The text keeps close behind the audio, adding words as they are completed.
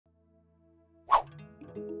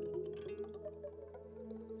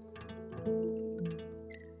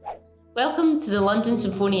Welcome to the London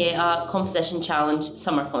Sinfonietta Composition Challenge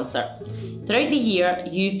Summer Concert. Throughout the year,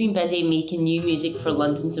 you've been busy making new music for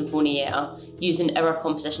London Sinfonietta using our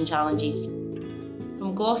composition challenges.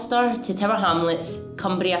 From Gloucester to Tower Hamlets,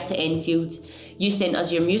 Cumbria to Enfield, you sent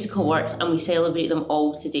us your musical works and we celebrate them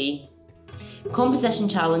all today. Composition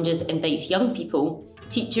Challenges invites young people,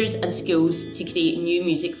 teachers and schools to create new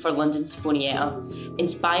music for London Sinfonietta,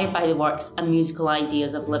 inspired by the works and musical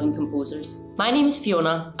ideas of living composers. My name is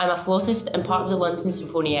Fiona, I'm a flautist and part of the London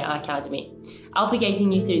Sinfonietta Academy. I'll be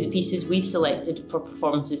guiding you through the pieces we've selected for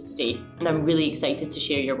performances today, and I'm really excited to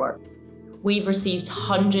share your work. We've received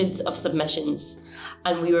hundreds of submissions,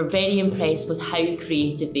 and we were very impressed with how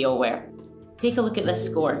creative they all were. Take a look at this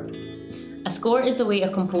score. A score is the way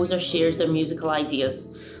a composer shares their musical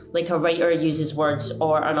ideas, like a writer uses words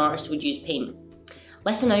or an artist would use paint.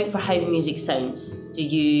 Listen out for how the music sounds. Do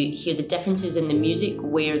you hear the differences in the music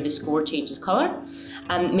where the score changes colour?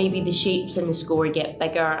 And maybe the shapes in the score get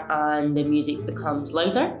bigger and the music becomes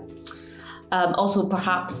louder. Also,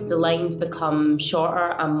 perhaps the lines become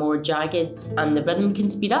shorter and more jagged and the rhythm can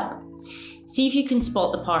speed up. See if you can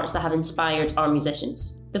spot the parts that have inspired our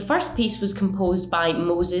musicians. The first piece was composed by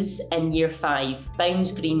Moses in Year 5,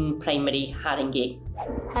 Bounds Green Primary, Haringey.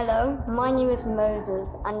 Hello, my name is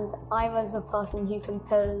Moses and I was the person who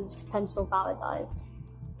composed Pencil Paradise.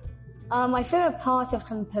 My favourite part of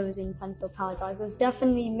composing Pencil Paradise was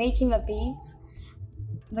definitely making the beat,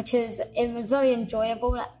 because it was very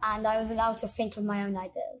enjoyable and I was allowed to think of my own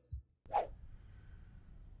ideas.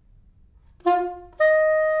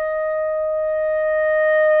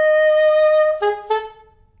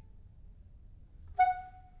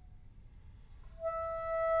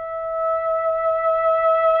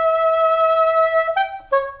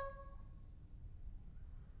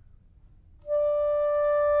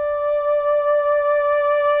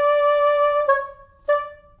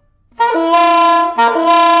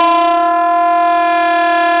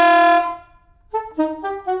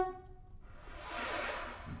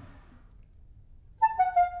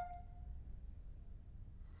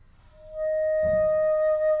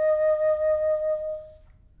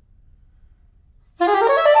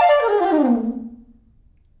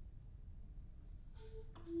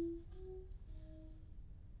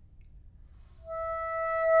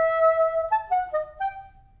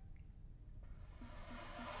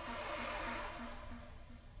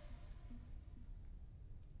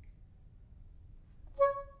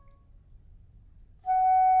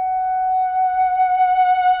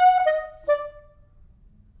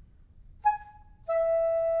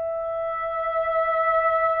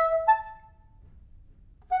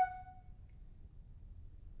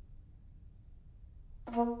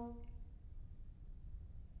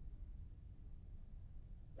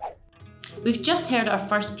 We've just heard our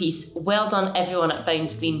first piece. Well done everyone at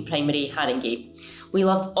Bounds Green Primary, Haringey. We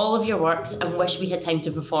loved all of your works and wish we had time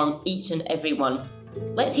to perform each and every one.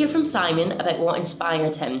 Let's hear from Simon about what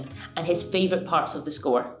inspired him and his favourite parts of the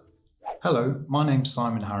score. Hello, my name's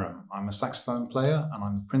Simon Haram. I'm a saxophone player and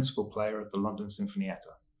I'm the principal player at the London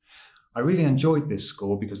Sinfonietta. I really enjoyed this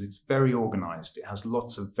score because it's very organised. It has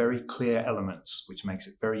lots of very clear elements, which makes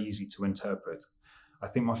it very easy to interpret. I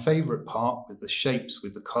think my favourite part was the shapes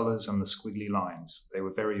with the colours and the squiggly lines. They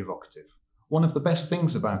were very evocative. One of the best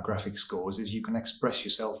things about graphic scores is you can express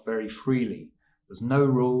yourself very freely. There's no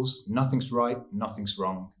rules, nothing's right, nothing's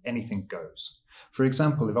wrong, anything goes. For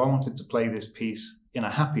example, if I wanted to play this piece in a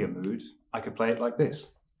happier mood, I could play it like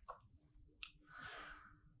this.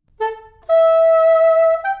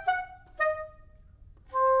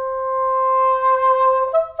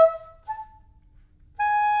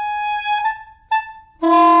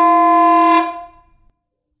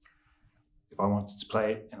 If I wanted to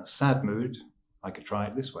play it in a sad mood, I could try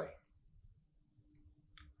it this way.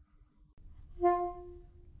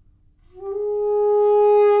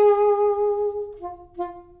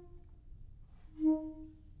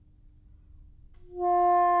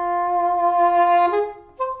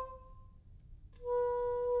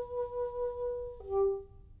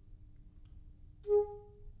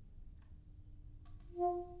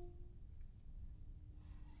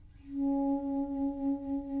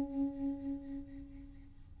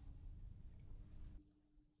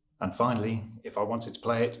 And finally, if I wanted to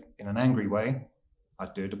play it in an angry way,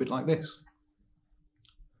 I'd do it a bit like this.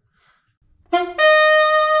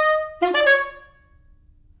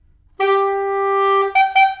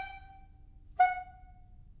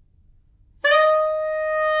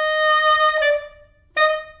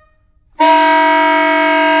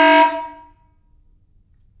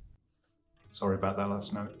 Sorry about that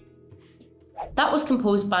last note. That was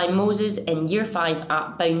composed by Moses in Year 5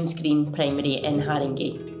 at Bounds Green Primary in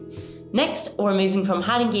Haringey. Next, we're moving from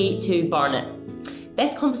Haringey to Barnet.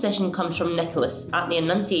 This composition comes from Nicholas at the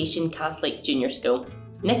Annunciation Catholic Junior School.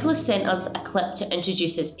 Nicholas sent us a clip to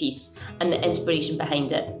introduce his piece and the inspiration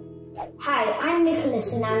behind it. Hi, I'm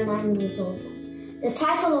Nicholas and I'm 9 years old. The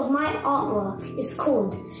title of my artwork is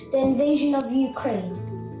called The Invasion of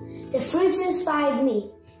Ukraine. The fruit inspired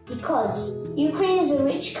me because Ukraine is a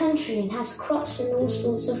rich country and has crops and all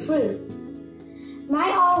sorts of fruit.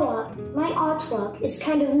 My artwork is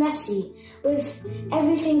kind of messy, with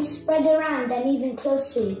everything spread around and even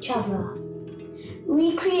close to each other,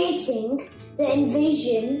 recreating the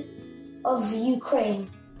invasion of Ukraine.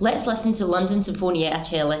 Let's listen to London Sinfonietta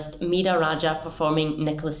cellist Meera Raja performing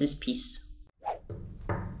Nicholas's piece.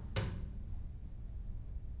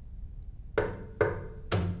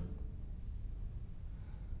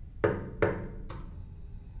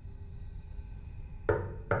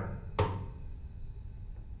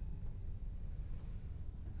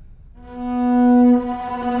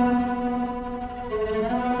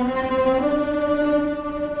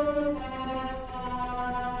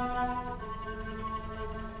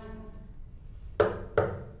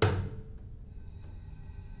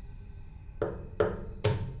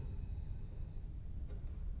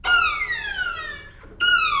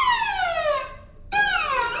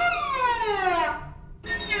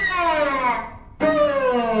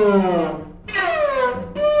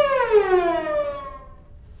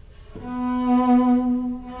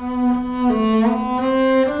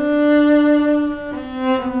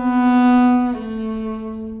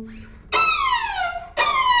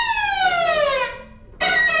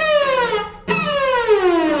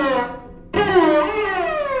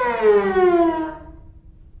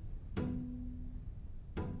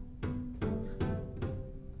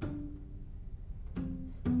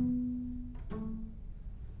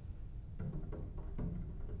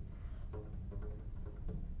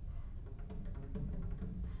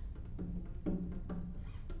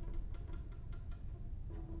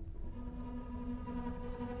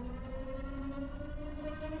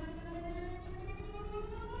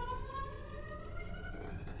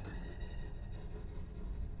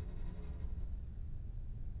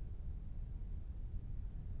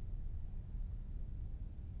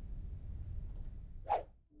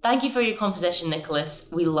 Thank you for your composition, Nicholas.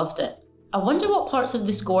 We loved it. I wonder what parts of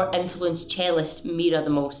the score influenced cellist Meera the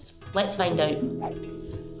most. Let's find out.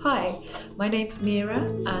 Hi, my name's Meera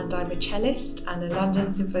and I'm a cellist and a London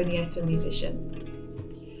Sinfonietta musician.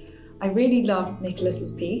 I really loved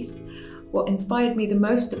Nicholas's piece. What inspired me the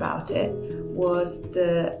most about it was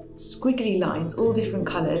the squiggly lines, all different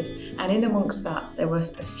colours, and in amongst that there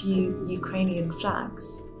was a few Ukrainian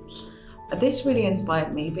flags. This really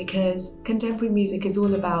inspired me because contemporary music is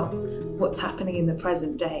all about what's happening in the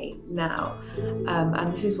present day, now,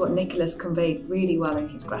 and this is what Nicholas conveyed really well in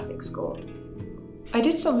his graphic score. I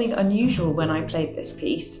did something unusual when I played this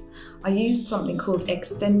piece. I used something called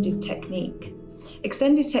extended technique.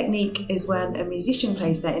 Extended technique is when a musician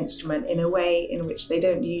plays their instrument in a way in which they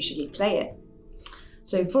don't usually play it.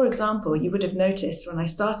 So for example, you would have noticed when I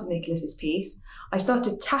started Nicholas's piece, I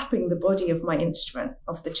started tapping the body of my instrument,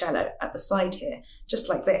 of the cello, at the side here, just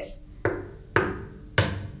like this.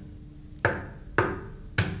 And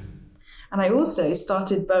I also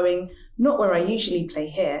started bowing, not where I usually play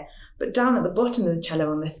here, but down at the bottom of the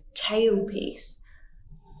cello on the tail piece,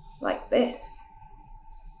 like this.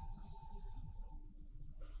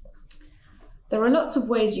 There are lots of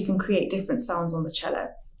ways you can create different sounds on the cello.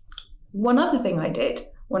 One other thing I did,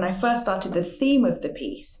 when I first started the theme of the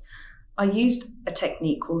piece, I used a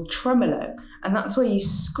technique called tremolo, and that's where you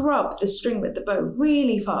scrub the string with the bow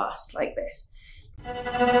really fast, like this.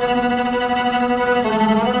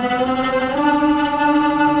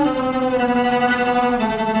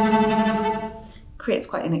 Creates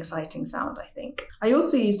quite an exciting sound, I think. I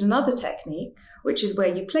also used another technique, which is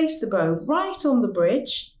where you place the bow right on the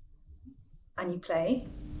bridge, and you play.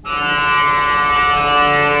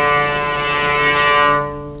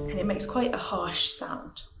 And it makes quite a harsh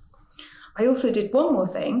sound. I also did one more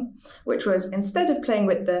thing, which was instead of playing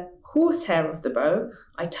with the horsehair of the bow,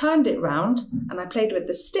 I turned it round and I played with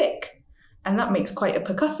the stick, and that makes quite a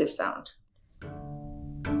percussive sound.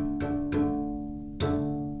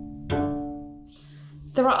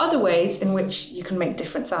 There are other ways in which you can make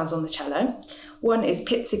different sounds on the cello. One is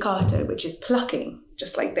pizzicato, which is plucking,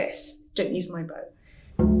 just like this. Don't use my bow.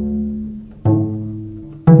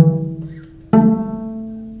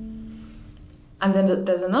 And then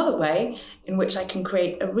there's another way in which I can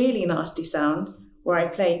create a really nasty sound where I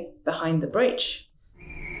play behind the bridge.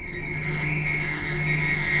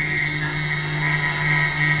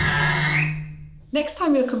 Next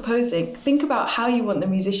time you're composing, think about how you want the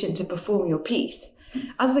musician to perform your piece.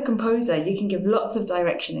 As the composer, you can give lots of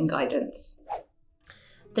direction and guidance.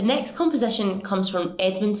 The next composition comes from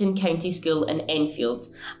Edmonton County School in Enfield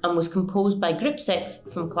and was composed by Group 6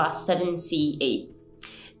 from Class 7C8.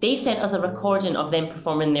 They've sent us a recording of them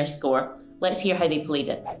performing their score. Let's hear how they played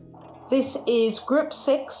it. This is Group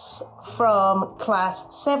 6 from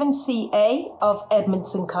Class 7CA of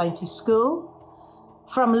Edmonton County School.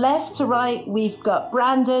 From left to right, we've got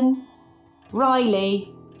Brandon,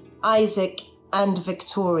 Riley, Isaac, and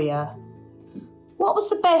Victoria. What was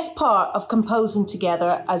the best part of composing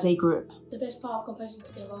together as a group? The best part of composing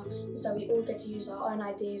together was that we all get to use our own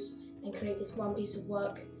ideas and create this one piece of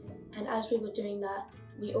work. And as we were doing that,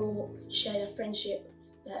 we all shared a friendship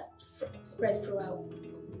that spread throughout.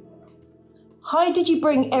 How did you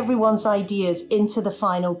bring everyone's ideas into the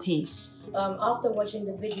final piece? After watching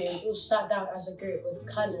the video, we all sat down as a group with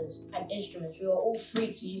colours and instruments. We were all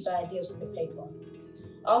free to use our ideas on the paper.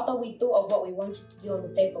 After we thought of what we wanted to do on the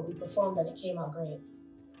paper, we performed and it came out great.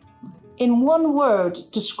 In one word,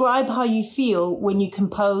 describe how you feel when you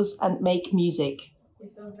compose and make music. We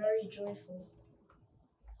feel very joyful.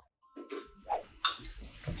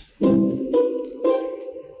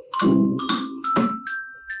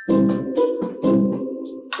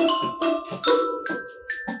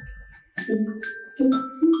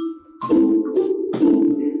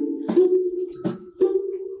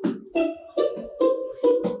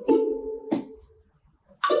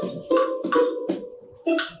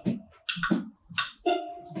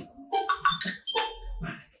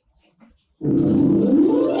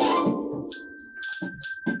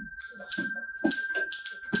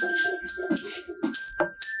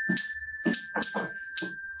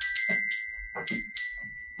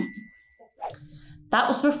 That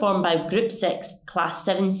was performed by Group 6, Class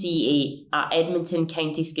 7C8 at Edmonton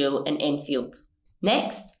County School in Enfield.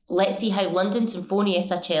 Next, let's see how London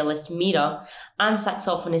Sinfonietta cellist Meera and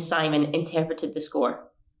saxophonist Simon interpreted the score.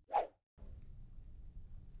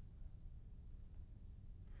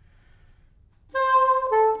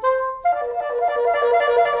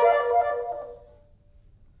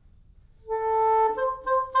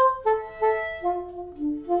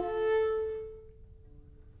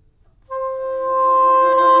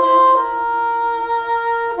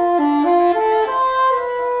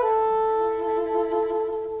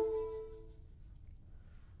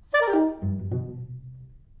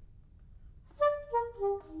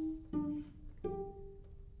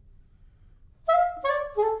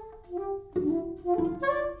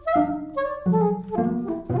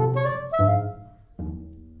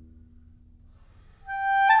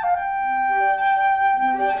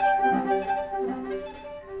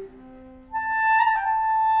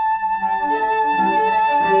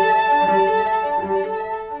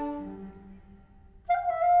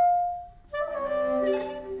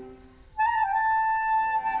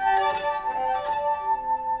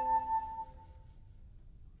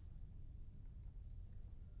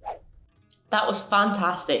 That was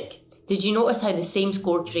fantastic. Did you notice how the same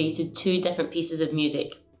score created two different pieces of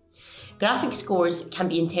music? Graphic scores can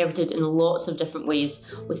be interpreted in lots of different ways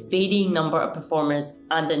with varying number of performers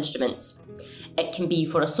and instruments. It can be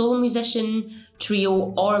for a solo musician,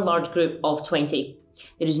 trio, or a large group of 20.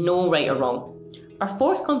 There is no right or wrong. Our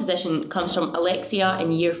fourth composition comes from Alexia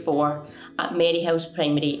in Year 4 at Maryhouse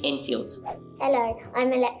Primary, Enfield. Hello,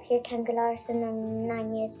 I'm Alexia Kangalaris and I'm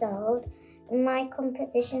 9 years old. My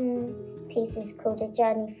composition piece is called A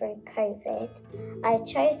Journey Through COVID. I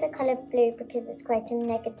chose the colour blue because it's quite a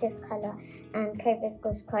negative colour and COVID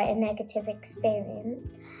was quite a negative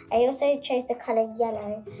experience. I also chose the colour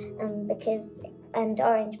yellow and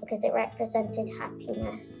orange because it represented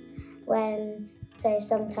happiness. So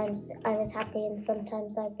sometimes I was happy and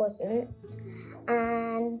sometimes I wasn't.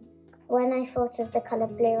 And when I thought of the colour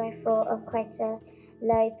blue, I thought of quite a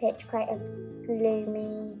low pitch, quite a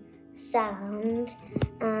gloomy sound,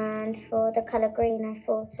 and for the colour green I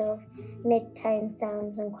thought of mid-tone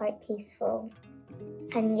sounds and quite peaceful,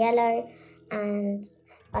 and yellow and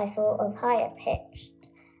I thought of higher pitched,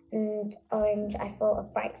 and orange I thought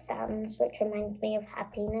of bright sounds which remind me of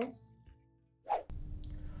happiness.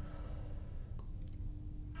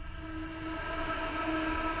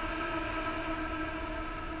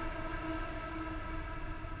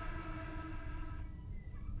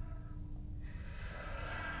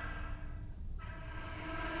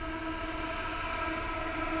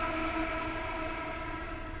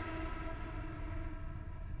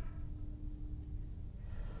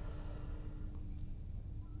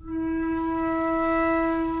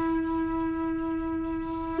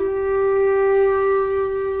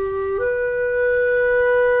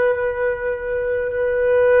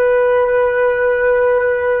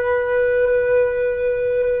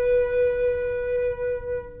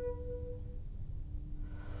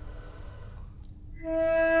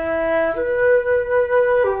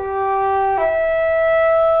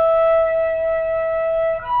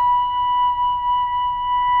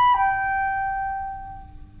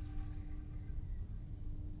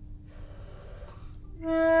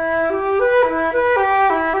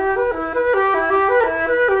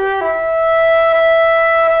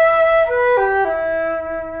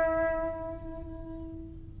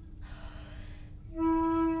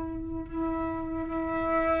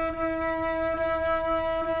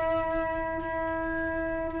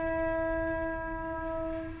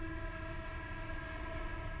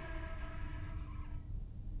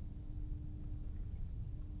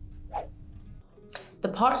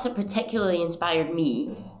 parts that particularly inspired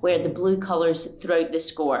me were the blue colours throughout the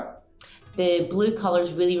score. The blue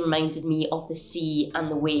colours really reminded me of the sea and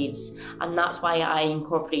the waves, and that's why I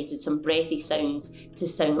incorporated some breathy sounds to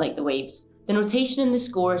sound like the waves. The notation in the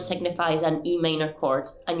score signifies an E minor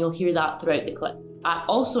chord, and you'll hear that throughout the clip. I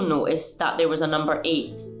also noticed that there was a number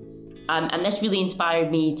 8, and this really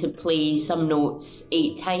inspired me to play some notes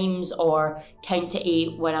 8 times, or count to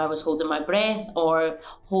 8 when I was holding my breath, or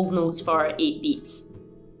hold notes for 8 beats.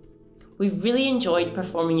 We've really enjoyed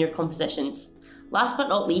performing your compositions. Last but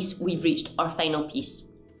not least, we've reached our final piece.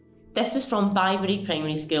 This is from Bybury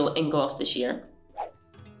Primary School in Gloucestershire.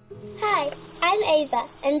 Hi, I'm Ava,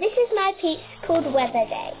 and this is my piece called Weather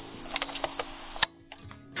Day.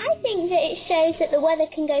 I think that it shows that the weather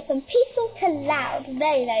can go from peaceful to loud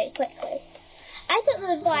very, very quickly. I thought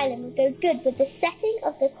that the violin would go good with the setting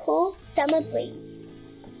of the cool summer breeze.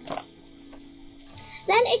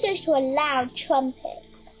 Then it goes to a loud trumpet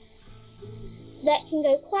that can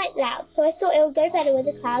go quite loud, so I thought it would go better with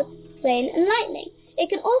the clouds, rain and lightning. It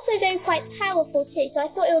can also go quite powerful too, so I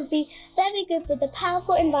thought it would be very good with the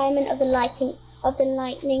powerful environment of the lightning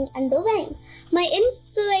and the rain. My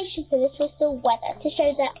inspiration for this was the weather, to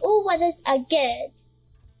show that all weathers are good.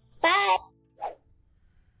 Bye!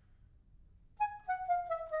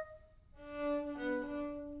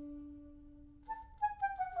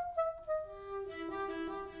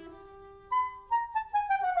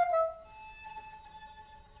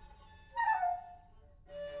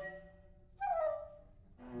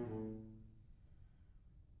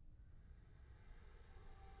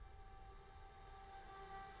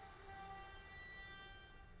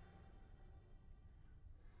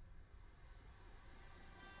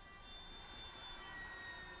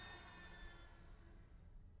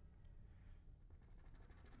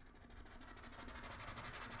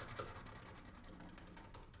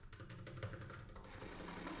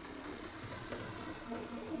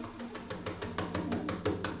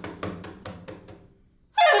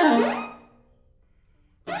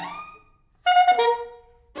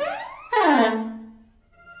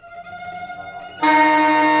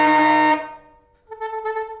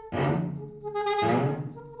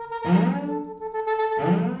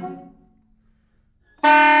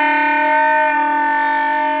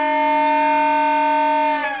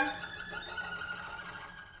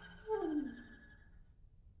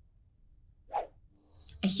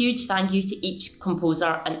 A huge thank you to each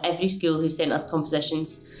composer and every school who sent us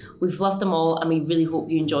compositions. We've loved them all and we really hope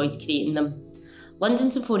you enjoyed creating them. London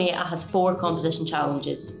Sinfonietta has 4 composition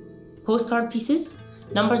challenges: postcard pieces,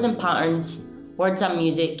 numbers and patterns, words and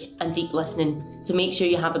music, and deep listening, so make sure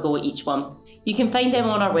you have a go at each one. You can find them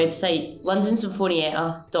on our website,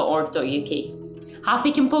 londonsinfonietta.org.uk.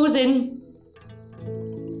 Happy composing!